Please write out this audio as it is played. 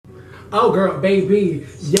Oh, girl, baby.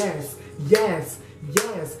 Yes, yes,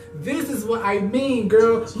 yes. This is what I mean,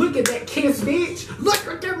 girl. Look at that kiss, bitch. Look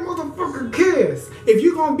at that motherfucking kiss. If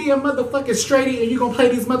you gonna be a motherfucking straighty and you gonna play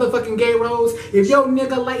these motherfucking gay roles, if your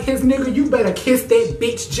nigga like his nigga, you better kiss that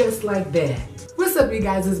bitch just like that. What's up, you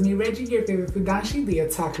guys? It's me, Reggie, your favorite Fugashi, the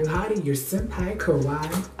otaku hottie, your senpai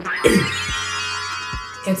kawaii.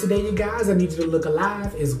 And today, you guys, I need you to look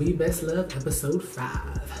alive is We Best Love episode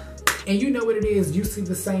 5. And you know what it is, you see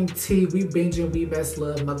the same tea, we binging We Best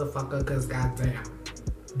Love, motherfucker, cause goddamn.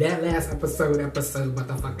 That last episode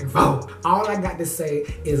motherfucking 4. All I got to say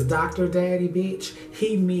is Dr. Daddy, bitch,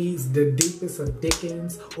 he needs the deepest of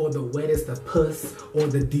dickens, or the wettest of puss, or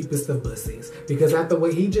the deepest of bussies. Because after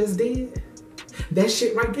what he just did, that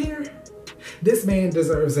shit right there, this man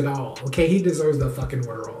deserves it all, okay? He deserves the fucking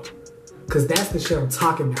world. Cause that's the shit I'm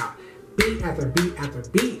talking about. Beat after beat after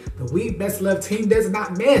beat, the We Best Love team does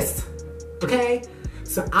not miss, okay?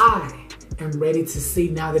 So I am ready to see,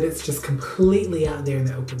 now that it's just completely out there in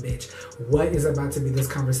the open, bitch, what is about to be this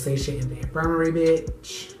conversation in the infirmary,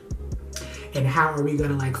 bitch? And how are we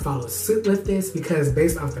gonna like follow suit with this? Because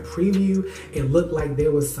based off the preview, it looked like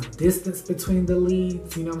there was some distance between the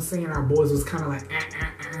leads. You know what I'm saying? Our boys was kind of like,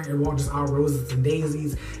 it wasn't just all roses and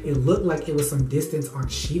daisies. It looked like it was some distance on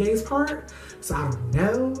Shide's part. So I don't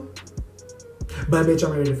know. But bitch,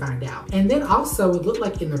 I'm ready to find out. And then also, it looked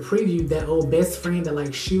like in the preview, that old best friend that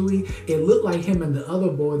like Shuey, it looked like him and the other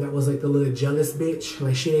boy that was like the little jealous bitch,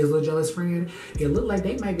 like Shide's little jealous friend. It looked like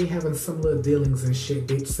they might be having some little dealings and shit,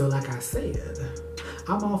 bitch. So like I said,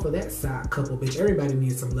 I'm all for that side couple, bitch. Everybody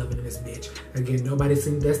needs some loving in this bitch. Again, nobody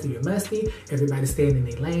seen Dusty or Musty. Everybody staying in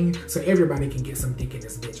their lane. So everybody can get some dick in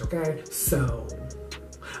this bitch, okay? So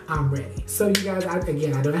I'm ready. So you guys,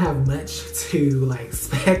 again, I don't have much to like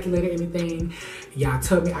speculate or anything. Y'all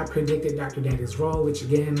told me I predicted Dr. Daddy's role, which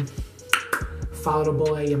again, follow the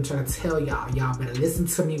boy. I'm trying to tell y'all, y'all better listen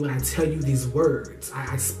to me when I tell you these words.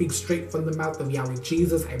 I speak straight from the mouth of Yahweh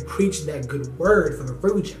Jesus. I preach that good word for the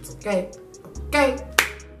virgins, okay? Okay?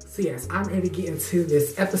 So yes, I'm ready to get into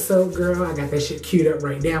this episode, girl. I got that shit queued up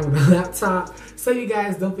right now on the laptop. So you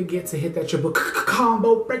guys, don't forget to hit that triple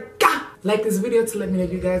combo breaker. Like this video to let me know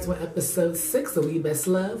if you guys want episode 6 of We Best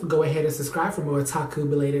Love. Go ahead and subscribe for more otaku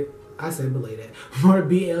more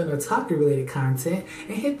BL and otaku related content.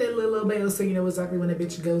 And hit that little bell so you know exactly when a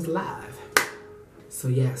bitch goes live. So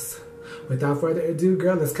yes, without further ado,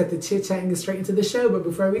 girl, let's cut the chit chat and get straight into the show. But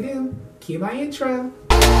before we do, cue my intro.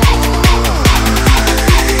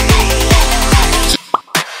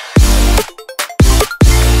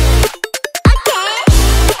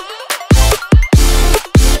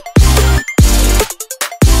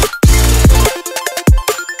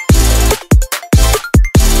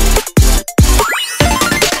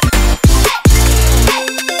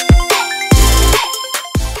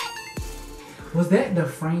 Was that the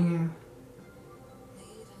friend?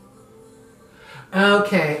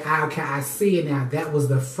 Okay, I see it now. That was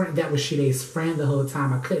the friend. That was Shide's friend the whole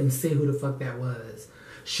time. I couldn't see who the fuck that was.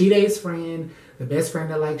 Shide's friend, the best friend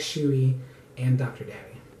that likes Shuey, and Dr.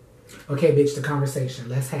 Daddy. Okay, bitch, the conversation.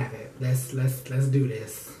 Let's have it. Let's do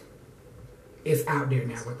this. It's out there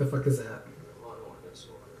now. What the fuck is up?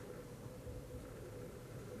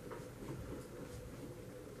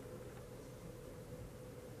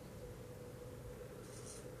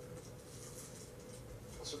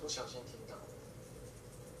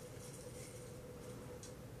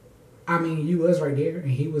 I mean, you was right there,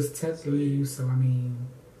 and he was texting you, so I mean...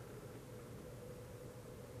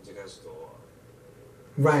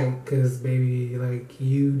 Right, because, baby, like,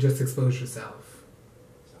 you just exposed yourself.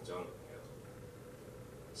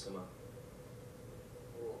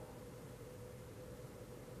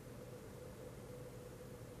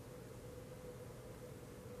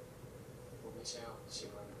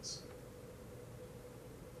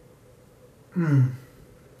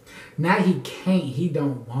 Now he can't, he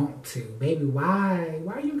don't want to. Baby, why?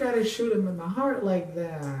 Why you gotta shoot him in the heart like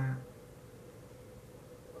that?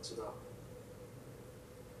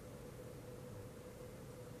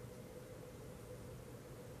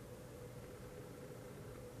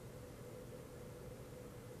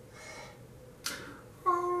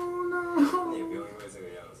 Oh no.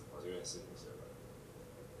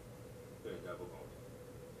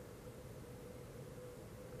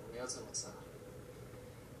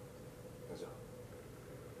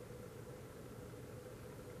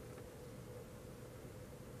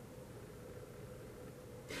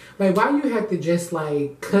 Like, why you have to just,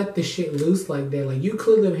 like, cut the shit loose like that? Like, you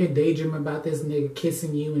clearly have here daydreaming about this nigga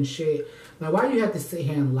kissing you and shit. Like, why you have to sit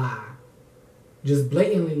here and lie? Just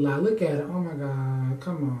blatantly lie. Look at it. Oh, my God.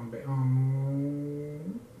 Come on, babe. Oh.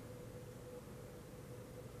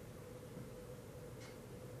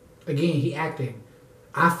 Again, he acting.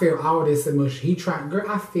 I feel all this emotion. He trying, girl,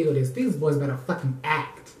 I feel this. These boys better fucking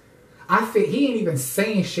act. I feel, he ain't even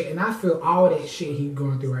saying shit, and I feel all that shit he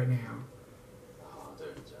going through right now.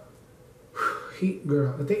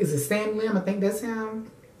 Girl, I think, is it Sam Lin? I think that's him.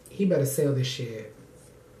 He better sell this shit.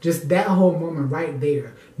 Just that whole moment right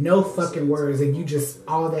there. No fucking words, and you just,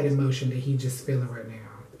 all that emotion that he just feeling right now.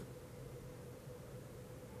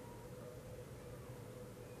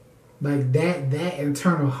 Like that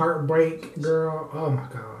internal heartbreak, girl. Oh my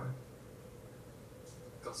God.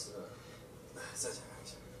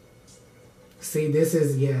 See, this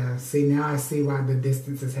is, yeah. See, now I see why the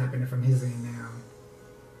distance is happening from his end now.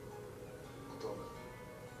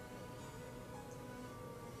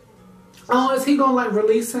 Oh, is he gonna like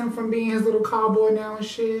release him from being his little cowboy now and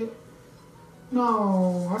shit?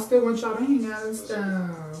 No, I still want y'all to hang out and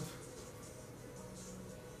stuff.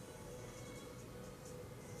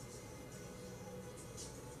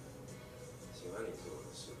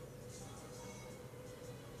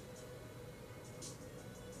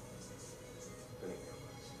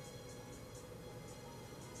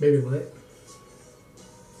 Baby, what?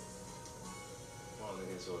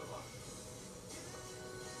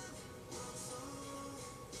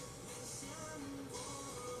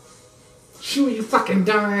 Shoot, you fucking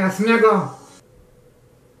dumbass nigga.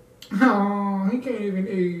 Oh, he can't even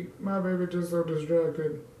eat. My baby just so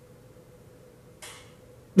distracted.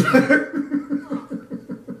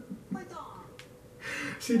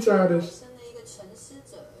 She childish.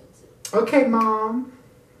 Okay, Mom.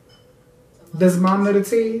 Does Mom know the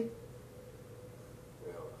tea?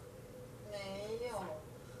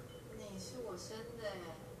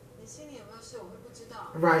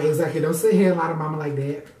 Right, exactly. Don't sit here and lie to Mama like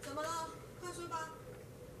that.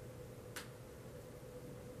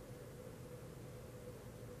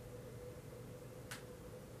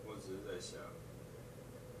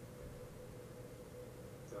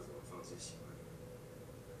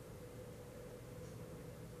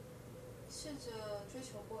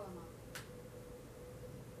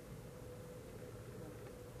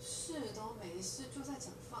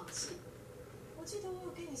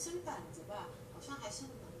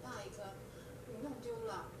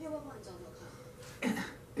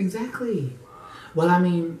 Exactly. Well, I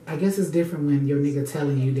mean, I guess it's different when your nigga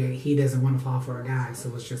telling you that he doesn't want to fall for a guy,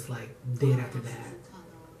 so it's just like dead after that.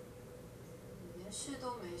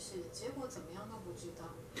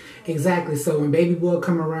 Exactly. So when baby boy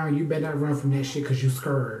come around, you better not run from that shit because you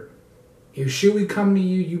scared. If Shuey come to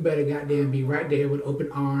you, you better goddamn be right there with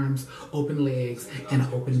open arms, open legs, and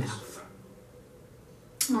an open mouth.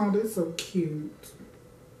 Oh, they're so cute.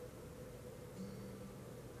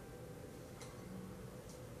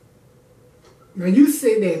 Now you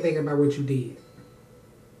sit there and think about what you did.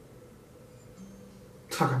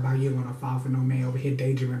 Talk about you gonna fall for no man over here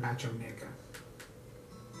daydreaming about your nigga.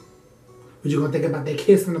 But you gonna think about that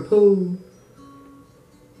kiss in the pool?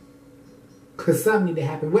 Cause something need to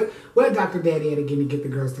happen. Where Dr. Daddy at again to get the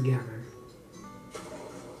girls together?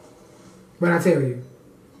 What I tell you?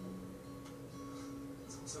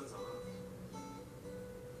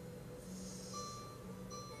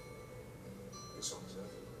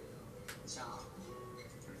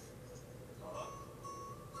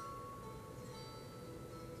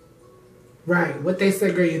 Right, what they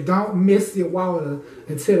say, girl, you don't miss your water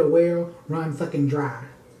until the well run fucking dry.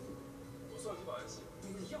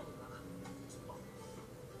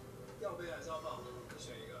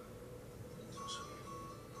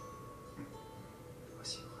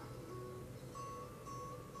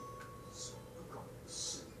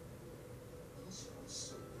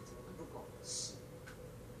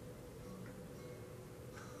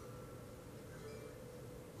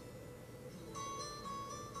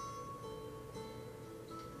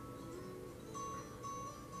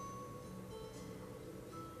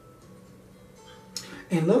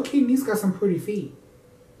 And low-key, Niece got some pretty feet.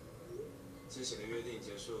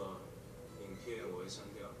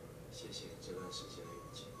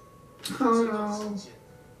 Oh no.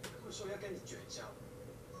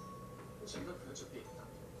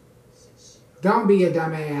 Don't be a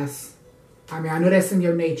dumbass. I mean, I know that's in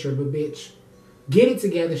your nature, but bitch, get it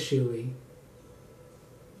together, Shuey.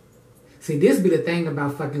 See, this be the thing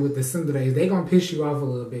about fucking with the tsunderes. They gonna piss you off a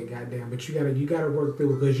little bit, goddamn. But you gotta work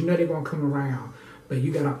through it because you know they gonna come around. But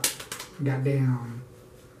you gotta, goddamn.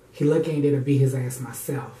 He lucky ain't there to beat his ass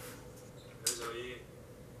myself.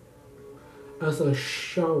 Also,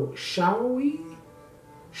 Showy?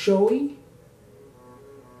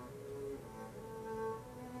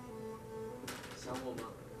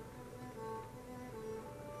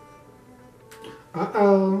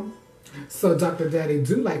 Uh-oh. So Dr. Daddy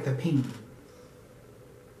do like the pink.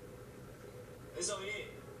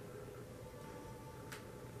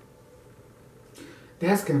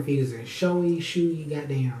 That's confusing. Showy, shoey,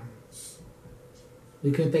 goddamn.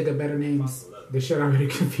 We couldn't think of better names. This shit already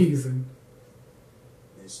confusing.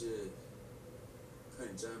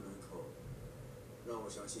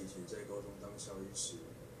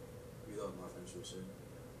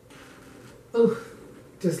 Ooh,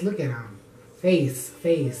 just look at him. Face,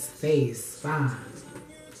 face, face, fine.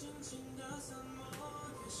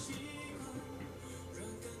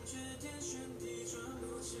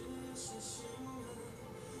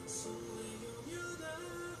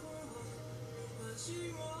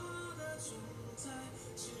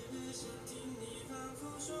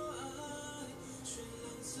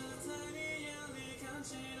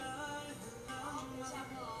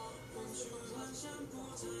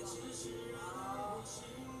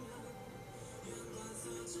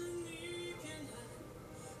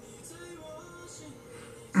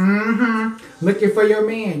 Looking for your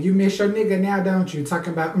man. You miss your nigga now, don't you?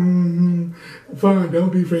 Talking about, fine,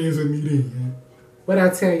 don't be friends with me then. What I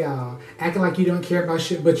tell y'all? Acting like you don't care about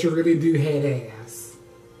shit, but you really do head ass.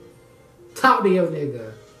 Talk to your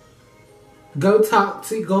nigga. Go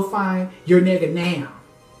find your nigga now.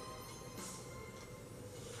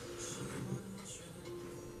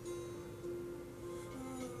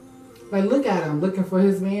 Like, look at him, looking for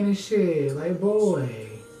his man and shit. Like, boy.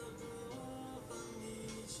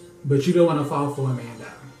 But you don't want to fall for a man, though.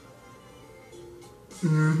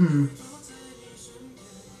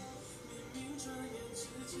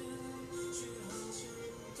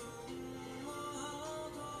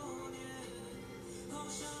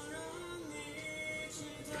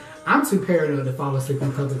 I'm too paranoid to fall asleep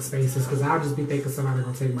in public spaces because I'll just be thinking somebody's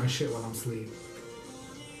going to take my shit while I'm asleep.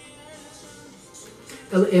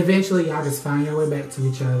 Eventually, y'all just find your way back to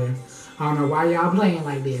each other. I don't know why y'all playing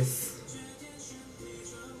like this.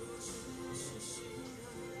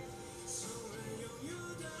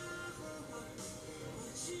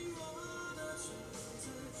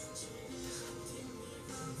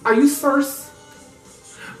 Are you Circe?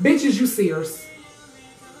 Bitches, you serious?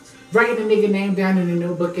 Writing the nigga name down in the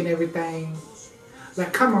notebook and everything.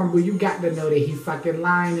 Like, come on, boo, you got to know that he fucking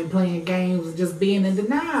lying and playing games and just being in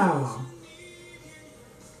denial.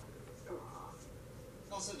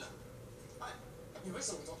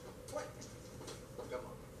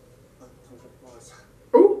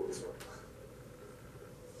 Ooh.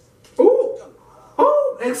 Ooh.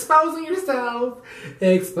 Ooh. Exposing yourself.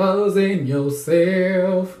 Exposing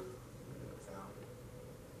yourself.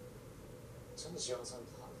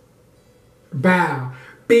 Bow.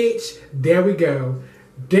 Bitch, there we go.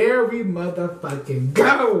 There we motherfucking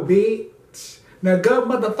go, bitch. Now go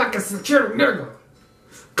motherfucking secure the nigga.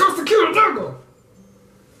 Go secure the nigga.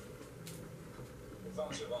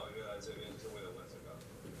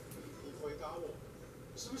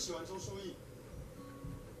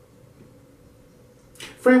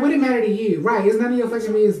 Friend, what it matter to you? Right, it's none of your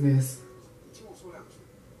fucking business.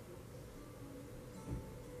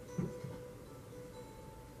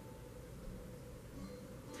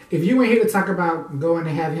 If you ain't here to talk about going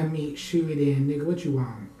to have him meet Shuey, then nigga, what you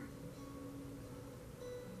want?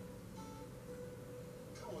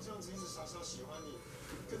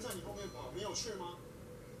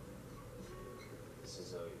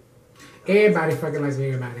 Everybody fucking likes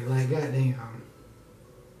everybody. Like, goddamn.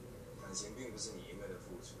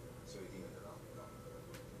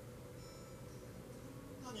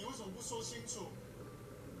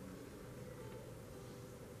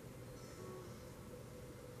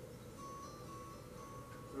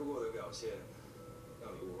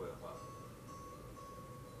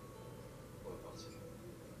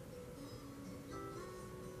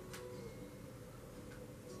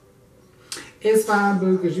 It's fine,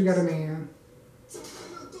 boo, because you got a man.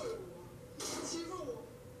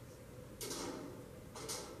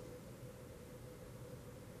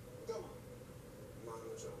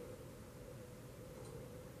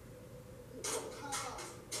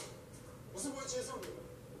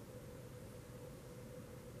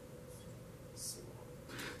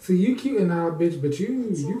 See, you cute and all, bitch, but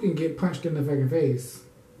you can get punched in the fucking face.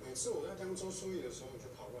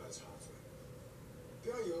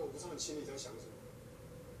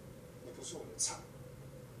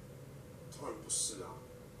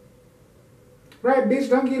 Right, bitch,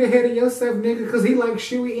 don't get ahead of yourself, nigga, because he likes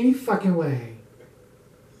Shuey any fucking way.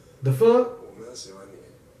 The fuck?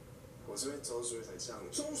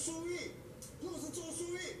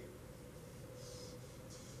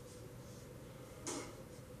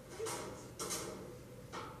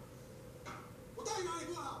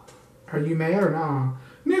 Are you mad or not?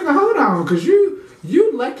 Nigga, hold on, because you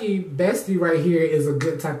You lucky bestie right here is a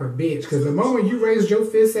good type of bitch. Because the moment you raised your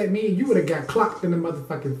fist at me, you would have got clocked in the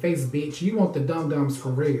motherfucking face, bitch. You want the dum-dums for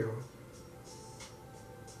real.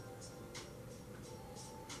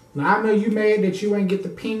 Now, I know you mad that you ain't get the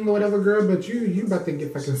ping or whatever, girl, but you about to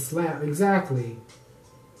get fucking slapped. Exactly.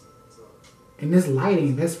 And this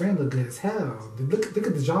lighting, best friend look good as hell. Look at the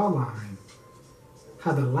jawline.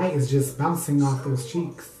 How the light is just bouncing off those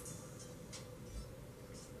cheeks.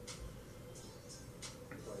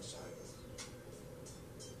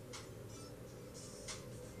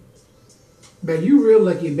 But you real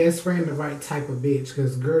lucky best friend the right type of bitch.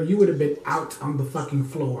 Because, girl, you would have been out on the fucking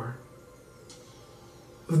floor.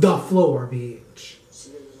 The floor, bitch.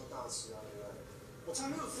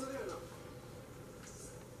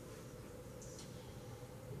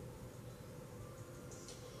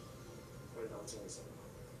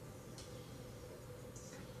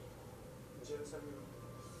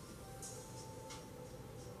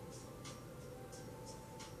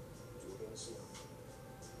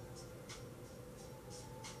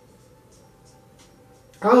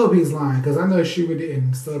 I hope he's lying, because I know Shuba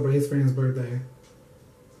didn't celebrate his friend's birthday.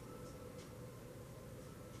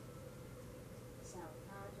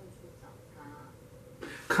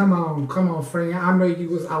 Come on, friend. I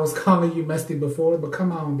know I was calling you musty before, but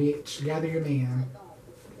come on, bitch. Gather your man.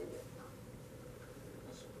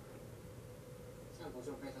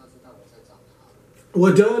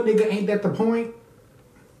 Well, duh, nigga, ain't that the point?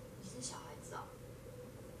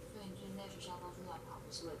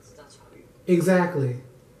 Exactly.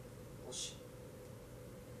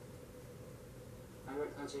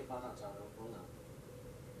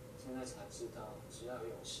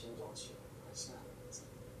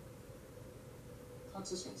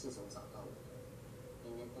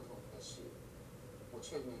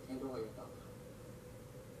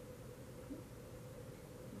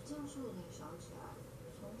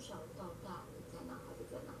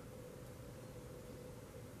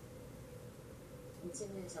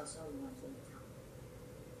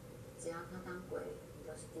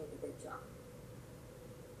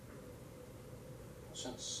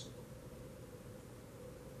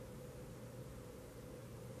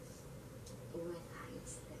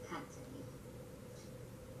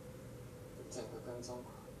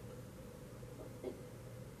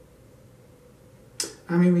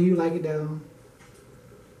 I mean, when you like it though.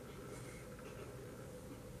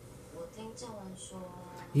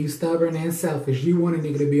 You stubborn and selfish. You want a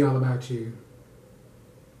nigga to be all about you.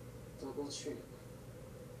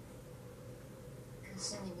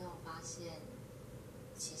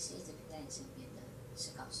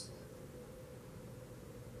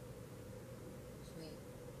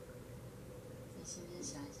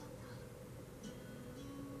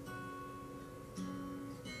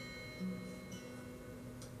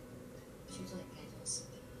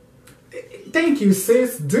 Thank you,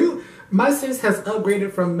 sis. My sis has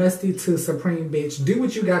upgraded from musty to supreme bitch. Do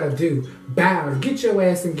what you gotta do. Bow. Get your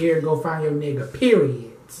ass in gear and go find your nigga.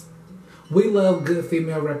 Period. We love good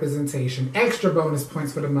female representation. Extra bonus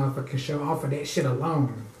points for the motherfucking show off of that shit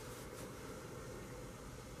alone.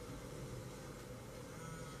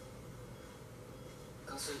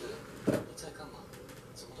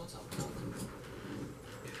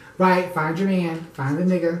 Right, find your man. Find the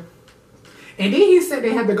nigga. And then he said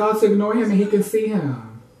they had the gall to ignore him and he can see him.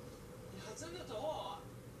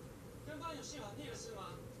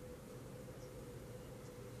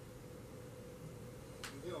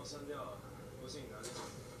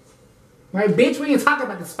 Like, bitch, we ain't talking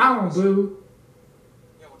about this phone, boo.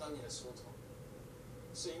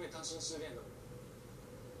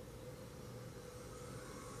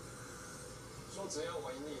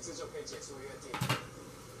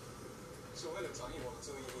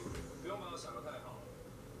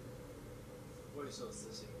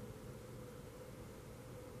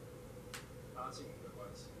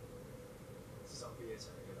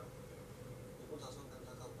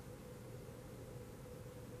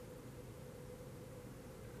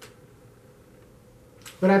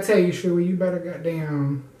 But I tell you, Shuey, you better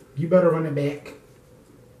you better run it back.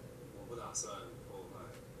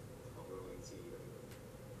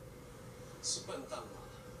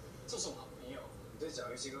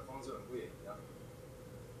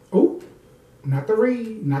 Oh, not the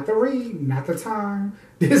read, not the read, not the time.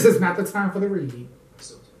 This is not the time for the read.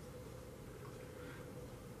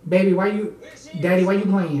 Baby, Daddy, why you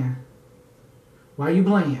playing? Why you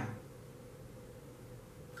playing?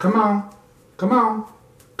 Come on, come on.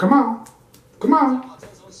 Come on. Come on.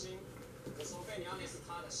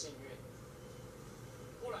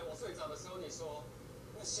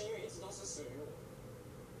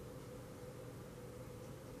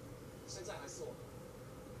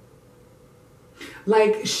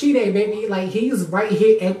 Like, she that baby, like, he's right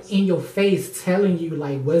here in your face telling you,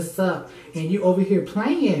 like, what's up, and you over here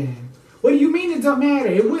playing. What do you mean it don't matter?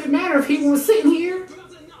 It wouldn't matter if he was sitting here.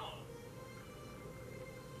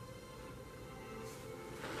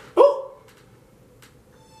 Oh!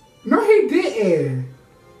 No, he didn't.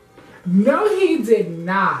 No, he did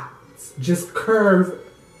not just curve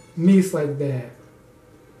niece like that.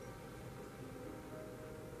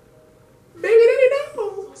 Baby, did he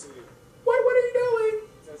know? What are you doing?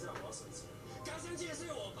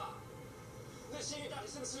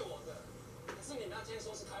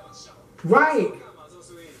 Right.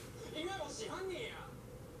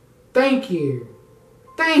 Thank you.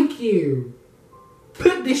 Thank you.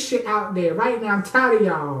 Put this shit out there right now. I'm tired of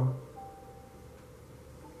y'all.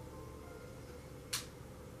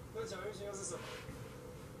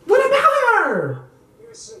 What about her?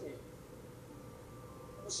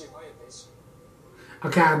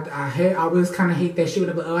 Okay, I always kind of hate that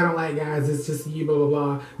shit, but I don't like guys. It's just you, blah, blah,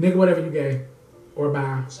 blah. Nigga, whatever you gay. Or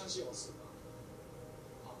bi.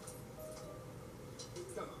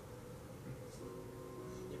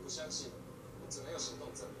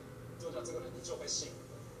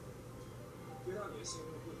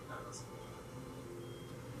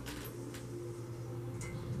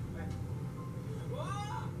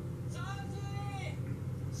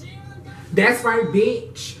 That's right,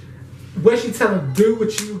 bitch. What she tell him? Do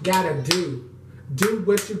what you gotta do. Do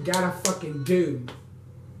what you gotta fucking do.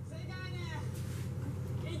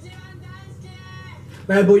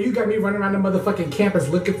 Like, boy, you got me running around the motherfucking campus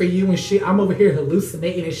looking for you and shit. I'm over here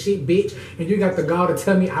hallucinating and shit, bitch. And you got the gall to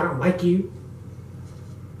tell me I don't like you.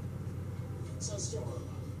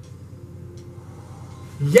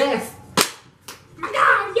 Yes. My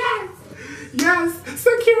God, yes. Yes.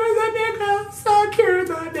 Secure the nigga. Secure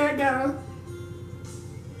the nigga.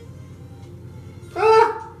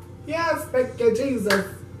 Ah, yes, thank you, Jesus.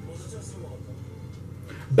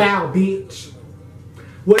 Bow, bitch.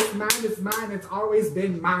 What's mine is mine. It's always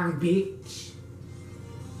been mine, bitch.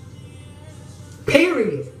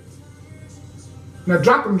 Period. Now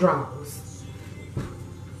drop them draws.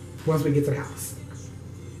 Once we get to the house.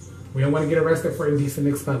 We don't want to get arrested for indecent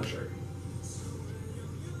exposure.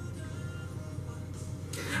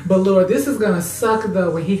 But Lord, this is gonna suck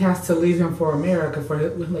though when he has to leave him for America for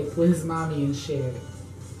with his mommy and shit.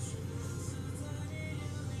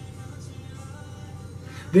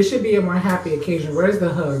 This should be a more happy occasion. Where's the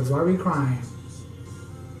hugs? Why are we crying?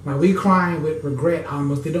 Why are we crying with regret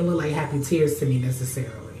almost? They don't look like happy tears to me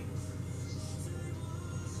necessarily.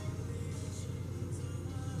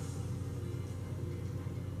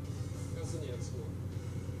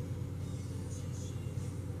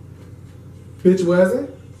 Bitch, was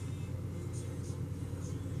it?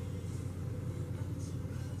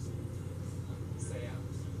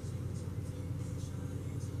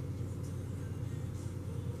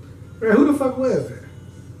 Right, who the fuck was it?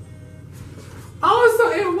 Oh,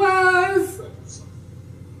 so it was.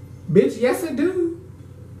 Bitch, yes it do.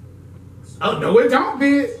 Oh, no it don't,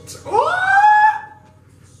 bitch. Oh,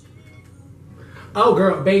 oh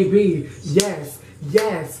girl, baby. Yes,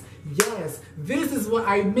 yes, yes. This is what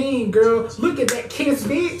I mean, girl. Look at that kiss,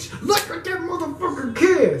 bitch. Look at that motherfucking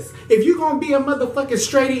kiss. If you gonna be a motherfucking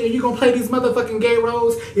straighty and you gonna play these motherfucking gay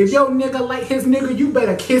roles, if your nigga like his nigga, you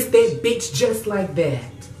better kiss that bitch just like that.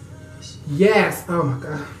 Yes. Oh my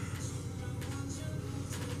God.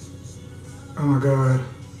 Oh my God.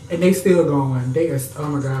 And they still going. They are, oh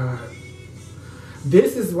my God.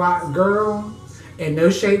 This is why, girl, and no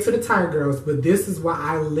shade to the Thai girls, but this is why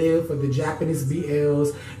I live for the Japanese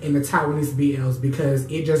BLs and the Taiwanese BLs, because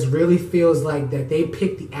it just really feels like that they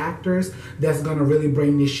pick the actors that's gonna really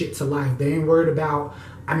bring this shit to life. They ain't worried about,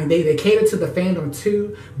 I mean, they cater to the fandom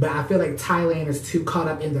too, but I feel like Thailand is too caught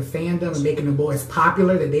up in the fandom and making the boys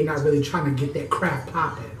popular that they're not really trying to get that crap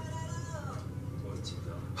popping.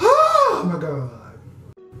 Oh my God.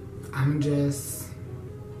 I'm just...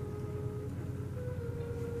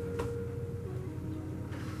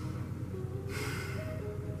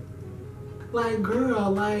 Like,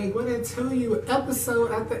 girl, like, what I tell you,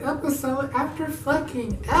 episode after episode after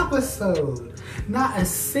fucking episode. Not a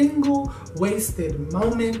single wasted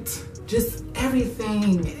moment. Just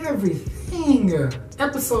everything, everything.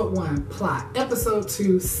 Episode 1, plot. Episode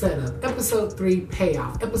 2, setup. Episode 3,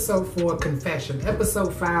 payoff. Episode 4, confession.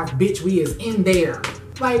 Episode 5, bitch, we is in there.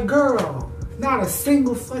 Like, girl, not a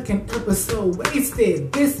single fucking episode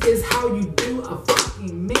wasted. This is how you do a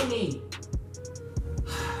fucking mini.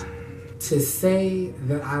 To say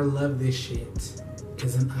that I love this shit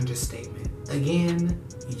is an understatement. Again,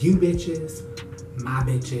 you bitches, my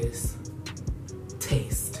bitches,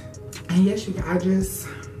 taste. And yes, you guys,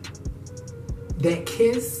 That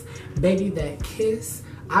kiss, baby, that kiss.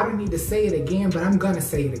 I don't need to say it again, but I'm gonna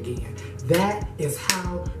say it again. That is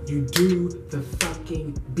how you do the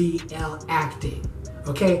fucking BL acting.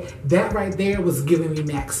 Okay, that right there was giving me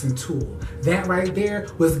Max and Tool. That right there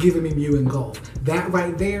was giving me Mew and Golf. That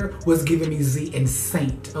right there was giving me Z and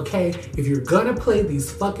Saint. Okay, if you're gonna play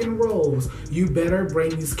these fucking roles, you better bring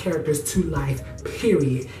these characters to life,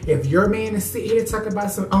 period. If your man is sitting here talking about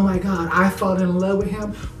some, oh my God, I fall in love with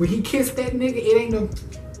him. When he kissed that nigga, it ain't no,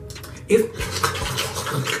 it's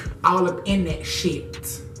all up in that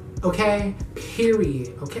shit. Okay,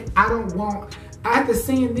 period. Okay, after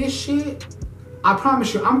seeing this shit, I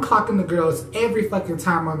promise you, I'm clocking the girls every fucking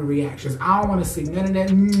time on the reactions. I don't want to see none of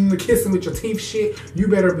that kissing with your teeth shit. You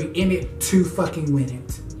better be in it to fucking win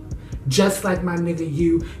it. Just like my nigga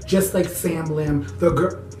you, just like Sam Lin, the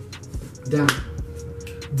girl.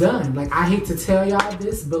 Done. Like, I hate to tell y'all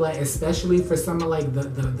this, but like, especially for some of like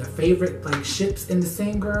the favorite like ships in the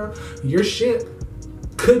scene, girl, your ship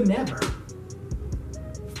could never.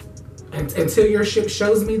 Until your ship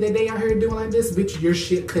shows me that they out here doing like this, bitch, your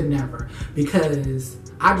shit could never. Because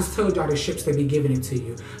I just told y'all the ships they be giving it to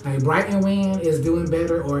you. Like, Bright and Wan is doing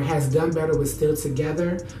better, or has done better with Still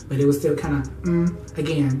Together, but it was still kind of,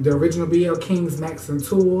 Again, the original BL Kings, Max and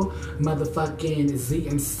Tool, motherfucking Z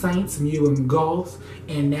and Saints, Mew and Golf,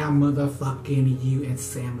 and now motherfucking you and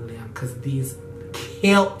Sam Lin, because these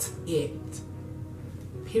killed it.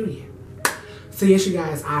 Period. So yes, you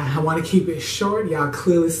guys, I want to keep it short. Y'all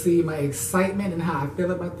clearly see my excitement and how I feel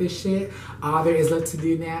about this shit. All there is left to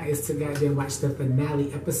do now is to goddamn watch the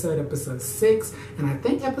finale episode, episode 6. And I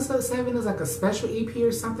think episode 7 is like a special EP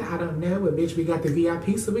or something. I don't know, but bitch, we got the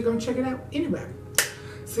VIP, so we're going to check it out anyway.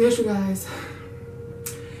 So yes, you guys,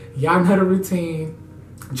 y'all know the routine.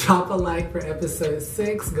 Drop a like for episode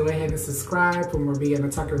 6. Go ahead and subscribe for more BL and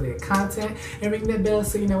Talk related content. And ring that bell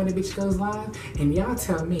so you know when the bitch goes live. And y'all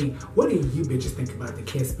tell me, what do you bitches think about the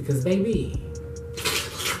kiss? Because baby,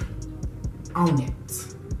 own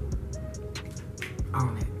it.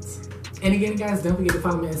 Own it. And again, guys, don't forget to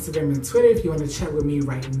follow me on Instagram and Twitter if you want to chat with me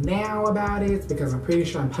right now about it. Because I'm pretty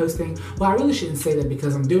sure I'm posting. Well, I really shouldn't say that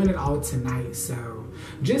because I'm doing it all tonight. So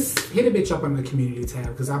just hit a bitch up on the community tab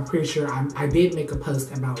because I'm pretty sure I did make a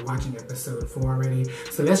post about watching episode 4 already.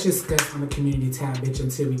 So let's just discuss on the community tab, bitch,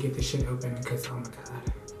 until we get this shit open because, oh my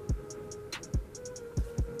God.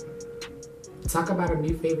 Talk about a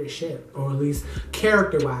new favorite ship, or at least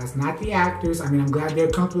character-wise, not the actors. I mean, I'm glad they're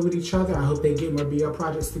comfortable with each other. I hope they get more BL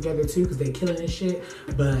projects together too because they're killing this shit.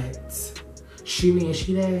 But Shiri and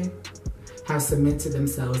Shide have cemented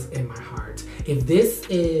themselves in my heart. If this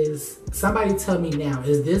is, somebody tell me now,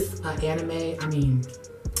 is this an anime? I mean,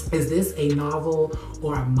 is this a novel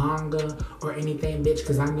or a manga or anything, bitch?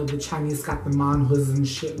 Because I know the Chinese got the manhwas and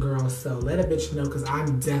shit, girl. So let a bitch know because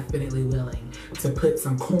I'm definitely willing to put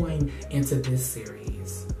some coin into this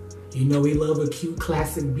series. You know we love a cute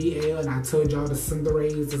classic BL, and I told y'all the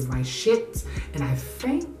Cinderella's is my shit. And I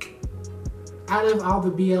think out of all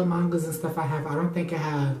the BL mangas and stuff I have, I don't think I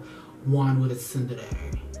have one with a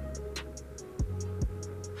tsundere.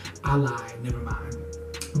 I lied, never mind.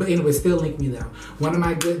 But anyway, still link me though. One of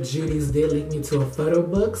my good Judies did link me to a photo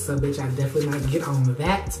book, so bitch, I definitely might get on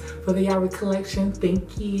that for the Yari collection.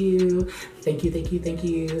 Thank you. Thank you, thank you, thank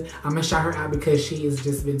you. I'm gonna shout her out because she has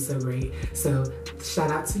just been so great. So shout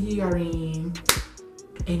out to you, Yareen.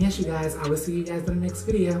 And yes, you guys, I will see you guys in the next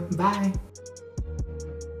video. Bye.